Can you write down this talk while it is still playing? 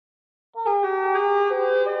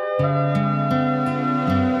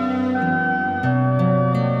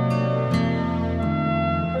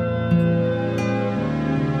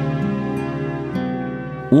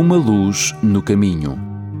Uma Luz no Caminho.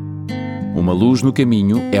 Uma Luz no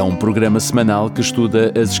Caminho é um programa semanal que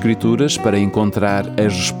estuda as Escrituras para encontrar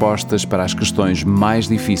as respostas para as questões mais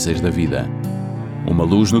difíceis da vida. Uma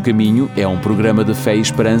Luz no Caminho é um programa de fé e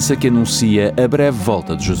esperança que anuncia a breve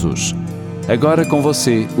volta de Jesus. Agora com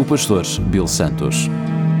você, o pastor Bill Santos.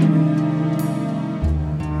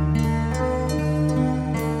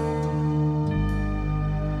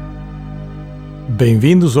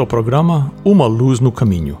 Bem-vindos ao programa Uma Luz no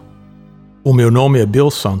Caminho. O meu nome é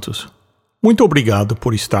Bill Santos. Muito obrigado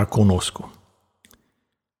por estar conosco.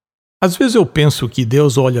 Às vezes eu penso que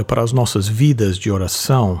Deus olha para as nossas vidas de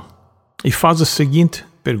oração e faz a seguinte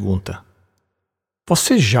pergunta: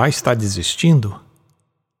 você já está desistindo?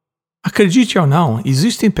 Acredite ou não,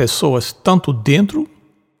 existem pessoas tanto dentro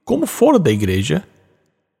como fora da igreja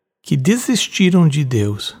que desistiram de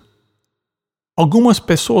Deus. Algumas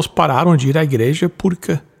pessoas pararam de ir à igreja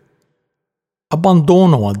porque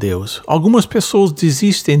abandonam a Deus. Algumas pessoas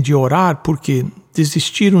desistem de orar porque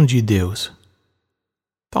desistiram de Deus.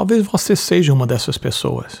 Talvez você seja uma dessas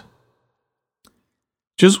pessoas.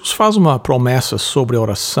 Jesus faz uma promessa sobre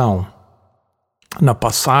oração na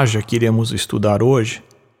passagem que iremos estudar hoje,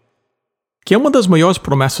 que é uma das maiores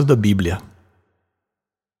promessas da Bíblia.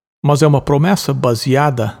 Mas é uma promessa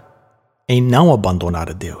baseada em não abandonar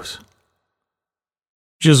a Deus.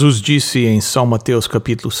 Jesus disse em São Mateus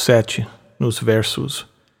capítulo 7, nos versos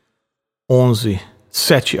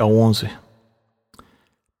 7 a 11,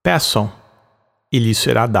 peçam e lhes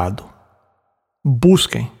será dado,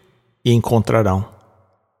 busquem e encontrarão,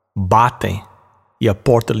 batem e a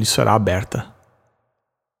porta lhes será aberta.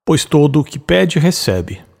 Pois todo o que pede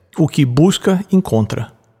recebe, o que busca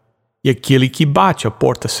encontra, e aquele que bate a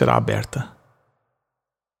porta será aberta.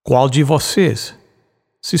 Qual de vocês,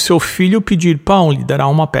 se seu filho pedir pão, lhe dará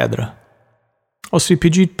uma pedra? Ou se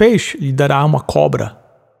pedir peixe, lhe dará uma cobra?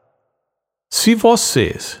 Se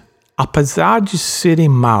vocês, apesar de serem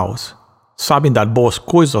maus, sabem dar boas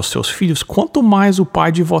coisas aos seus filhos, quanto mais o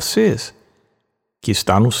Pai de vocês, que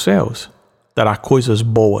está nos céus, dará coisas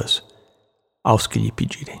boas aos que lhe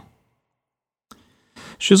pedirem.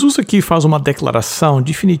 Jesus aqui faz uma declaração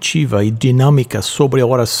definitiva e dinâmica sobre a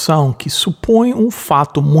oração que supõe um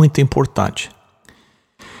fato muito importante: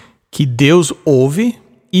 que Deus ouve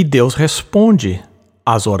e Deus responde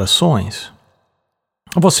às orações.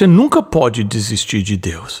 Você nunca pode desistir de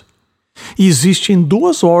Deus. E existem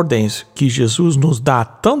duas ordens que Jesus nos dá,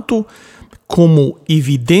 tanto como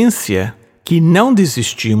evidência que não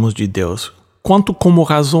desistimos de Deus, quanto como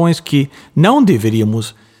razões que não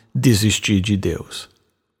deveríamos desistir de Deus.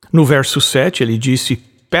 No verso 7 ele disse: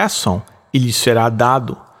 peçam e lhes será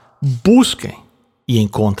dado, busquem e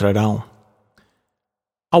encontrarão.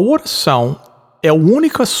 A oração é o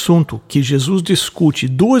único assunto que Jesus discute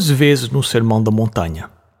 2 vezes no Sermão da Montanha.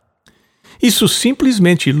 Isso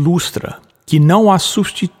simplesmente ilustra que não há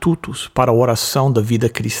substitutos para a oração da vida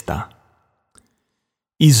cristã.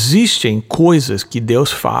 Existem coisas que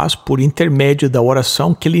Deus faz por intermédio da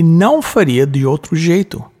oração que Ele não faria de outro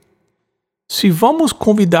jeito. Se vamos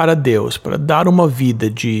convidar a Deus para dar uma vida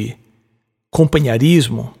de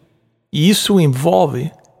companheirismo, e isso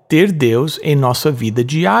envolve ter Deus em nossa vida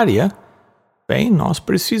diária, bem, nós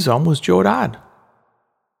precisamos de orar.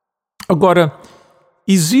 Agora,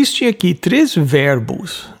 existem aqui 3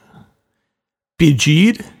 verbos: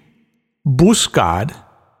 pedir, buscar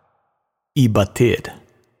e bater.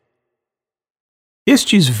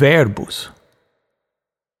 Estes verbos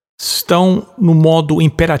estão no modo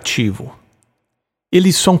imperativo.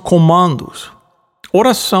 Eles são comandos.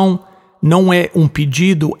 Oração não é um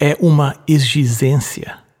pedido, é uma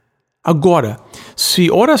exigência. Agora, se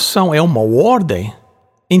oração é uma ordem,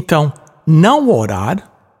 então não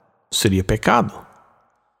orar seria pecado.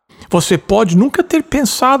 Você pode nunca ter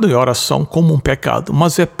pensado em oração como um pecado,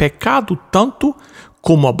 mas é pecado tanto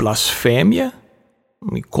como a blasfêmia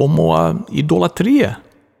e como a idolatria.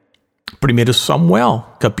 1 Samuel,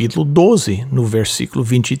 capítulo 12, no versículo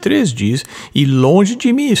 23 diz: e longe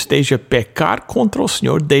de mim esteja pecar contra o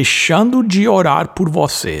Senhor, deixando de orar por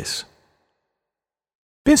vocês.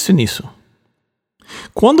 Pense nisso.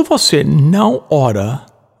 Quando você não ora,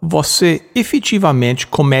 você efetivamente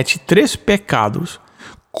comete 3 pecados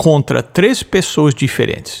contra 3 pessoas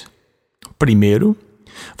diferentes. Primeiro,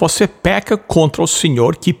 você peca contra o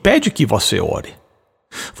Senhor que pede que você ore.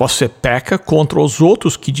 Você peca contra os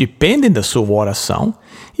outros que dependem da sua oração.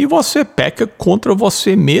 E você peca contra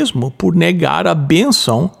você mesmo por negar a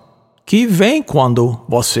bênção que vem quando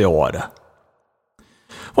você ora.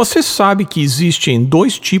 Você sabe que existem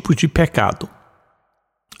 2 tipos de pecado.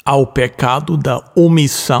 Há o pecado da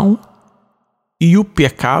omissão e o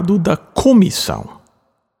pecado da comissão.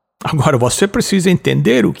 Agora, você precisa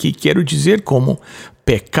entender o que quero dizer como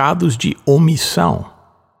pecados de omissão.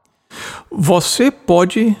 Você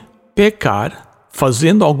pode pecar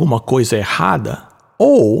fazendo alguma coisa errada,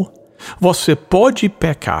 ou você pode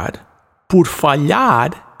pecar por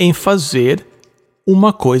falhar em fazer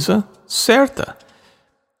uma coisa certa.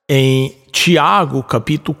 Em Tiago,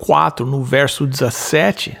 capítulo 4, no verso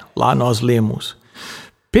 17, lá nós lemos: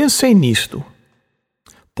 pensem nisto,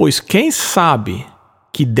 pois quem sabe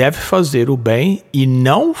que deve fazer o bem e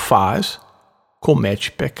não faz,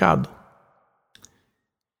 comete pecado.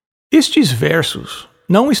 Estes versos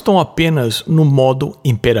não estão apenas no modo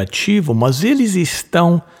imperativo, mas eles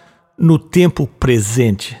estão no tempo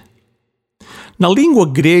presente. Na língua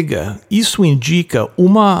grega, isso indica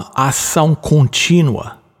uma ação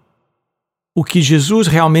contínua. O que Jesus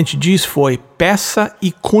realmente diz foi: peça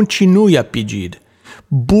e continue a pedir.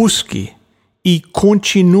 Busque e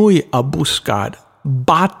continue a buscar.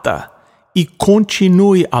 Bata e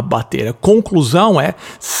continue a bater. A conclusão é: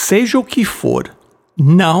 seja o que for,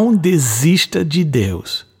 não desista de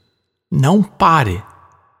Deus. Não pare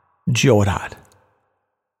de orar.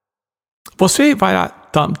 Você vai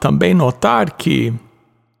também notar que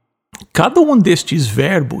cada um destes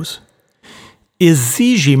verbos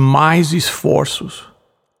exige mais esforços.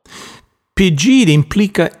 Pedir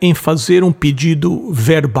implica em fazer um pedido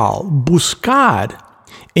verbal. Buscar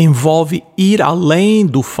envolve ir além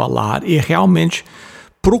do falar e realmente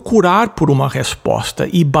procurar por uma resposta.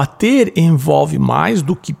 E bater envolve mais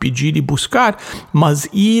do que pedir e buscar, mas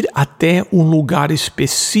ir até um lugar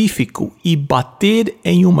específico e bater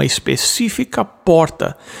em uma específica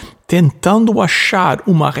porta, tentando achar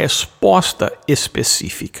uma resposta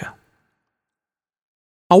específica.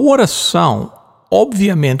 A oração,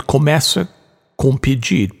 obviamente, começa com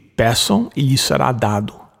pedir. Peçam e lhes será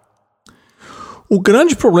dado. O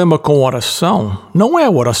grande problema com a oração não é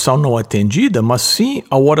a oração não atendida, mas sim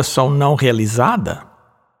a oração não realizada.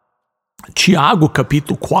 Tiago,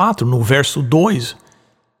 capítulo 4, no verso 2,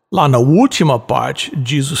 lá na última parte,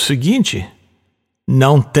 diz o seguinte: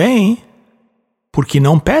 não têm porque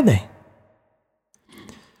não pedem.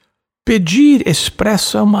 Pedir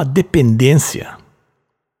expressa uma dependência.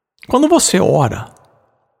 Quando você ora,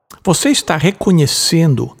 você está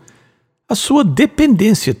reconhecendo a sua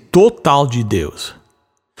dependência total de Deus.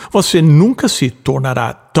 Você nunca se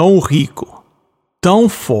tornará tão rico, tão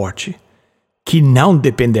forte, que não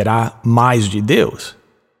dependerá mais de Deus.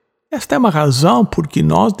 Esta é uma razão por que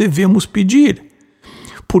nós devemos pedir,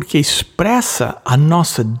 porque expressa a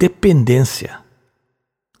nossa dependência.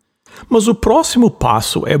 Mas o próximo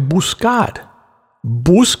passo é buscar.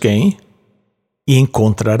 Busquem e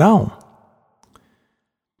encontrarão.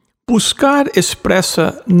 Buscar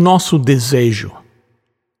expressa nosso desejo.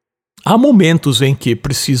 Há momentos em que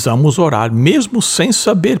precisamos orar, mesmo sem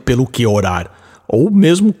saber pelo que orar, ou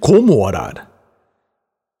mesmo como orar.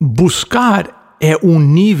 Buscar é um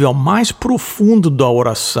nível mais profundo da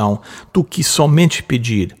oração do que somente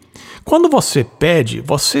pedir. Quando você pede,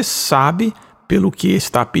 você sabe pelo que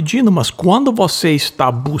está pedindo, mas quando você está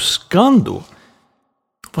buscando,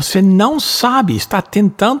 você não sabe, está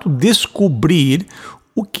tentando descobrir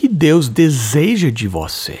o que Deus deseja de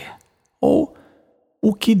você, ou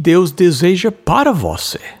o que Deus deseja para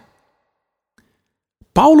você.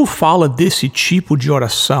 Paulo fala desse tipo de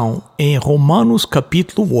oração em Romanos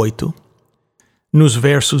capítulo 8, nos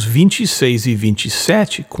versos 26 e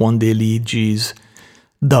 27, quando ele diz: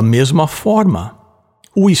 da mesma forma,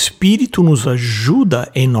 o Espírito nos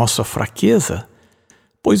ajuda em nossa fraqueza,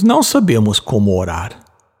 pois não sabemos como orar.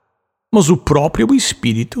 Mas o próprio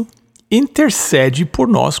Espírito intercede por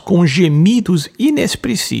nós com gemidos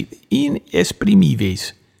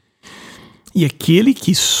inexprimíveis. E aquele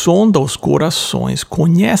que sonda os corações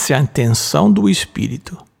conhece a intenção do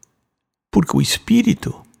Espírito, porque o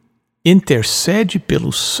Espírito intercede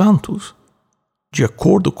pelos santos de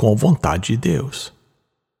acordo com a vontade de Deus.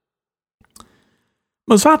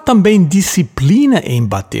 Mas há também disciplina em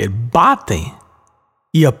bater. Batem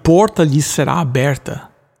e a porta lhes será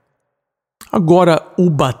aberta. Agora, o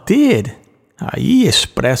bater aí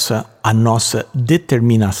expressa a nossa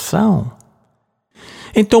determinação.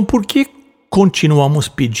 Então, por que continuamos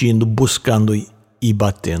pedindo, buscando e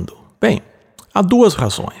batendo? Bem, há duas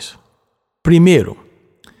razões. Primeiro,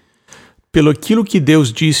 pelo aquilo que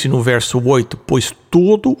Deus disse no verso 8, pois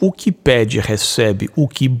todo o que pede recebe, o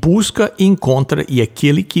que busca encontra, e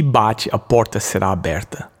aquele que bate, a porta será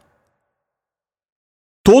aberta.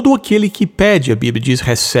 Todo aquele que pede, a Bíblia diz,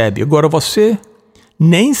 recebe. Agora você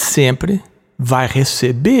nem sempre vai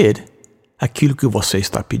receber aquilo que você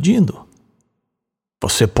está pedindo.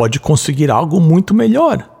 Você pode conseguir algo muito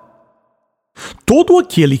melhor. Todo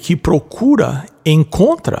aquele que procura,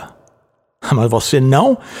 encontra. Mas você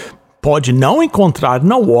não pode não encontrar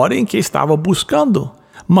na hora em que estava buscando.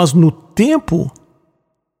 Mas no tempo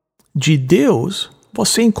de Deus,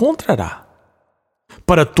 você encontrará.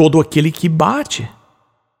 Para todo aquele que bate,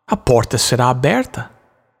 a porta será aberta.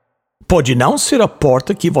 Pode não ser a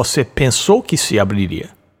porta que você pensou que se abriria.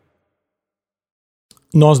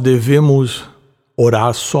 Nós devemos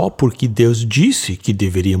orar só porque Deus disse que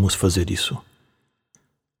deveríamos fazer isso,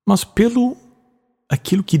 mas pelo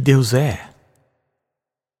aquilo que Deus é.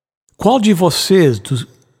 Qual de vocês,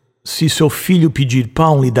 se seu filho pedir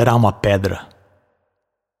pão, lhe dará uma pedra?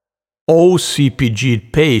 Ou se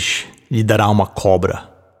pedir peixe, lhe dará uma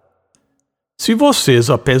cobra? Se vocês,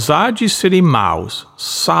 apesar de serem maus,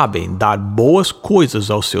 sabem dar boas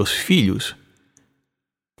coisas aos seus filhos,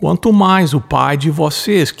 quanto mais o Pai de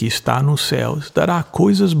vocês que está nos céus dará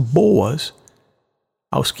coisas boas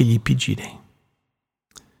aos que lhe pedirem.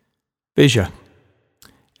 Veja,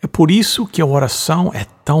 é por isso que a oração é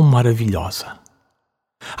tão maravilhosa.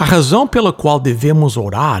 A razão pela qual devemos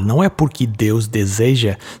orar não é porque Deus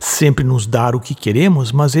deseja sempre nos dar o que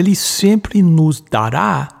queremos, mas Ele sempre nos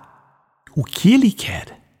dará o que Ele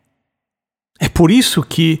quer. É por isso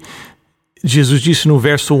que Jesus disse no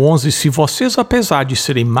verso 11, se vocês, apesar de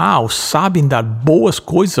serem maus, sabem dar boas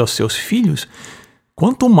coisas aos seus filhos,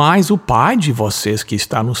 quanto mais o Pai de vocês que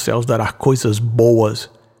está nos céus dará coisas boas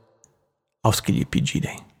aos que lhe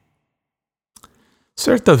pedirem.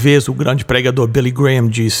 Certa vez o grande pregador Billy Graham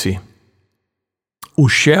disse, o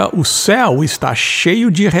céu está cheio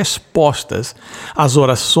de respostas às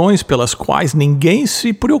orações pelas quais ninguém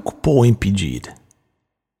se preocupou em pedir.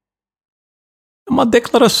 É uma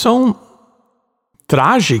declaração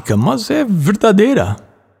trágica, mas é verdadeira.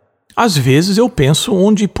 Às vezes eu penso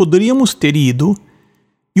onde poderíamos ter ido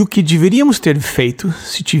e o que deveríamos ter feito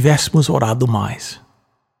se tivéssemos orado mais.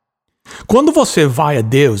 Quando você vai a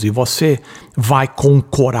Deus e você vai com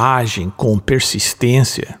coragem, com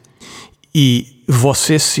persistência, e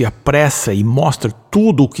você se apressa e mostra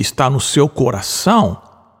tudo o que está no seu coração,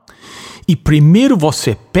 e primeiro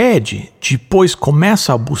você pede, depois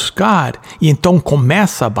começa a buscar, e então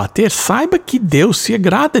começa a bater, saiba que Deus se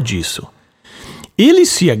agrada disso. Ele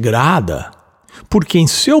se agrada porque em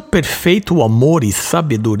seu perfeito amor e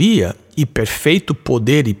sabedoria, e perfeito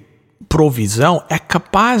poder e provisão, é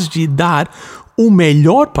capaz de dar o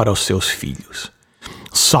melhor para os seus filhos.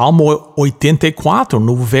 Salmo 84,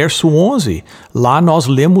 no verso 11, lá nós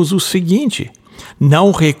lemos o seguinte,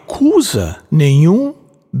 não recusa nenhum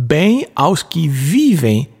bem aos que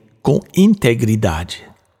vivem com integridade.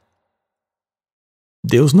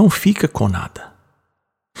 Deus não fica com nada.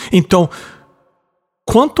 Então,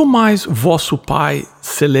 quanto mais vosso Pai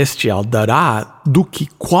Celestial dará do que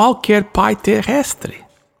qualquer pai terrestre.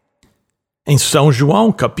 Em São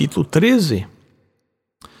João, capítulo 13,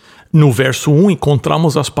 no verso 1,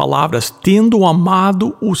 encontramos as palavras, tendo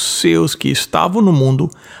amado os seus que estavam no mundo,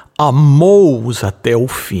 amou-os até o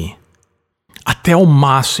fim. Até o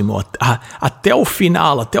máximo, até o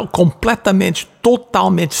final, até o completamente,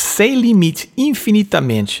 totalmente, sem limite,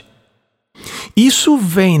 infinitamente. Isso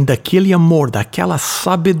vem daquele amor, daquela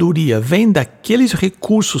sabedoria, vem daqueles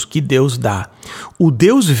recursos que Deus dá. O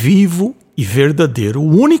Deus vivo e verdadeiro, o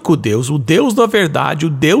único Deus, o Deus da verdade, o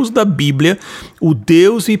Deus da Bíblia, o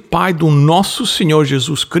Deus e Pai do nosso Senhor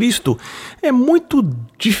Jesus Cristo, é muito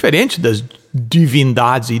diferente das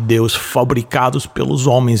divindades e Deus fabricados pelos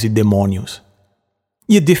homens e demônios.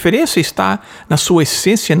 E a diferença está na sua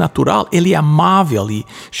essência natural. Ele é amável e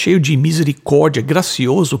cheio de misericórdia,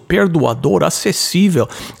 gracioso, perdoador, acessível,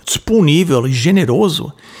 disponível e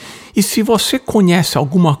generoso. E se você conhece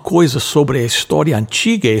alguma coisa sobre a história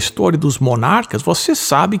antiga, a história dos monarcas, você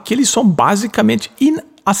sabe que eles são basicamente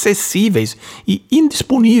inacessíveis e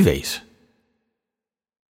indisponíveis.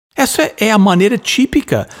 Essa é a maneira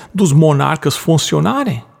típica dos monarcas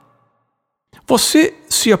funcionarem. Você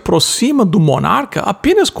se aproxima do monarca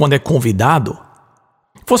apenas quando é convidado.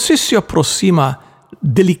 Você se aproxima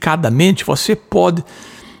delicadamente, você pode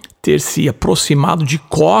ter se aproximado de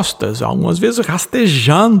costas, algumas vezes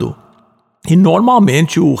rastejando. E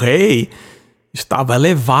normalmente o rei estava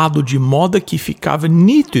elevado de modo que ficava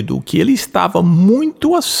nítido que ele estava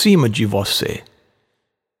muito acima de você.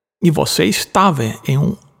 E você estava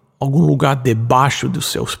em algum lugar debaixo dos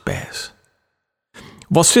seus pés.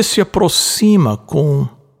 Você se aproxima com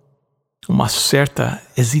uma certa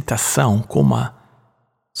hesitação, com uma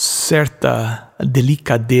certa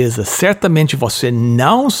delicadeza. Certamente você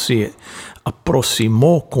não se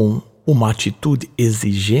aproximou com uma atitude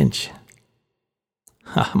exigente.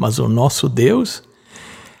 Mas o nosso Deus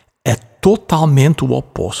é totalmente o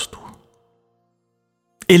oposto.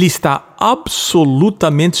 Ele está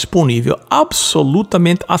absolutamente disponível,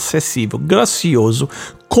 absolutamente acessível, gracioso,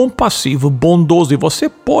 compassivo, bondoso. E você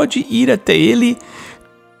pode ir até Ele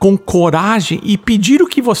com coragem e pedir o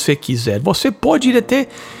que você quiser. Você pode ir até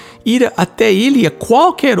Ele a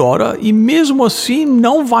qualquer hora e mesmo assim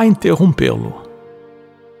não vai interrompê-lo.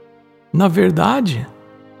 Na verdade,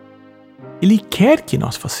 Ele quer que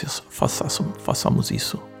nós façamos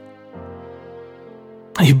isso.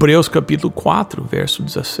 Hebreus capítulo 4, verso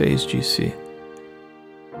 16 disse: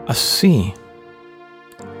 assim,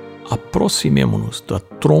 aproximemo-nos do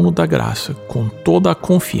trono da graça com toda a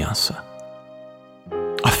confiança,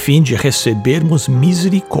 a fim de recebermos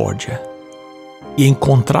misericórdia e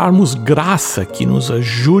encontrarmos graça que nos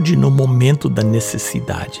ajude no momento da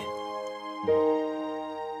necessidade.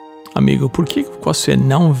 Amigo, por que você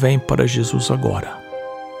não vem para Jesus agora?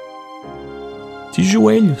 De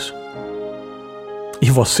joelhos. E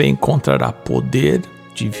você encontrará poder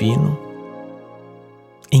divino,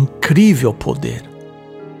 incrível poder,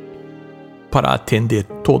 para atender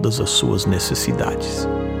todas as suas necessidades.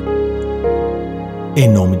 Em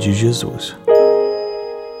nome de Jesus.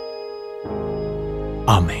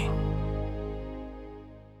 Amém.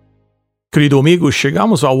 Querido amigo,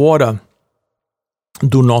 chegamos à hora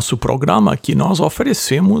do nosso programa que nós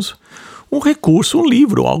oferecemos um recurso, um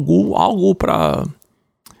livro, algo para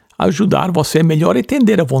ajudar você a melhor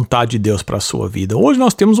entender a vontade de Deus para a sua vida. Hoje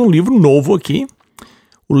nós temos um livro novo aqui.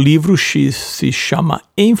 O livro se chama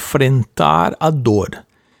Enfrentar a Dor.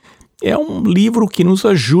 É um livro que nos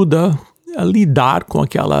ajuda a lidar com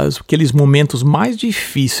aqueles momentos mais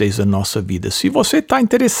difíceis da nossa vida. Se você está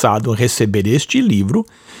interessado em receber este livro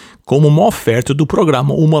como uma oferta do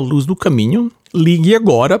programa Uma Luz no Caminho, ligue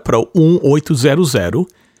agora para o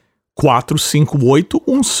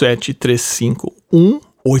 1-800-458-1735.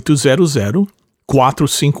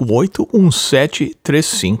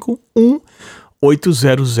 1-800-458-1735.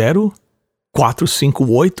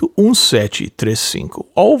 1-800-458-1735.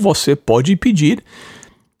 Ou você pode pedir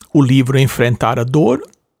o livro Enfrentar a Dor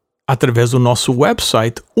através do nosso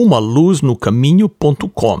website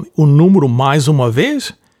umaluznocaminho.com. O número mais uma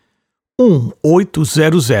vez,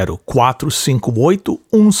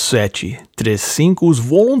 1-800-458-1735. Os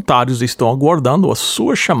voluntários estão aguardando a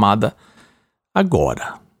sua chamada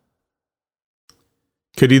agora.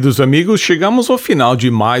 Queridos amigos, chegamos ao final de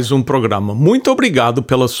mais um programa. Muito obrigado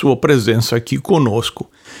pela sua presença aqui conosco.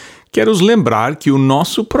 Quero lembrar que o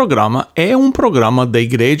nosso programa é um programa da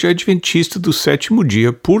Igreja Adventista do Sétimo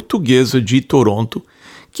Dia Portuguesa de Toronto,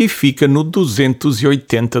 que fica no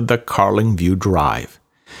 280 da Carlingview Drive.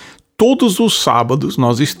 Todos os sábados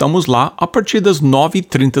nós estamos lá a partir das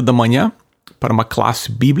 9h30 da manhã para uma classe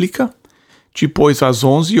bíblica. Depois, às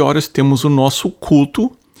 11 horas, temos o nosso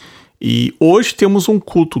culto. E hoje temos um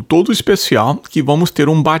culto todo especial que vamos ter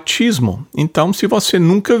um batismo. Então, se você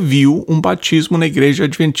nunca viu um batismo na Igreja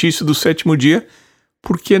Adventista do Sétimo Dia,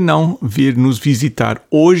 por que não vir nos visitar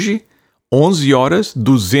hoje, 11 horas,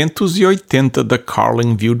 280 da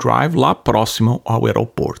Carlingview Drive, lá próximo ao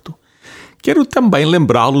aeroporto. Quero também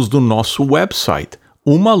lembrá-los do nosso website,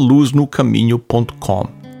 umaluznocaminho.com.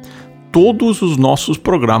 Todos os nossos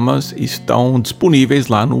programas estão disponíveis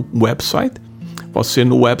lá no website. Você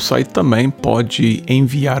no website também pode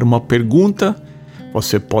enviar uma pergunta,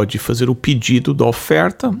 você pode fazer o pedido da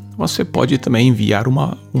oferta, você pode também enviar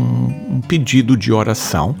um pedido de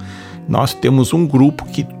oração. Nós temos um grupo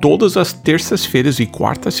que todas as terças-feiras e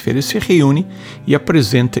quartas-feiras se reúne e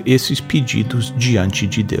apresenta esses pedidos diante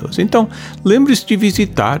de Deus. Então, lembre-se de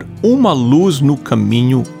visitar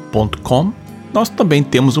umaluznocaminho.com. Nós também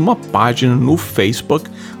temos uma página no Facebook,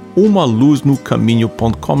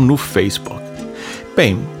 umaluznocaminho.com no Facebook.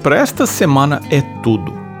 Bem, para esta semana é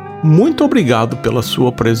tudo. Muito obrigado pela sua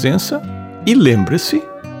presença e lembre-se,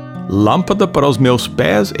 lâmpada para os meus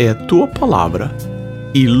pés é a tua palavra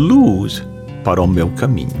e luz para o meu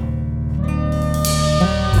caminho.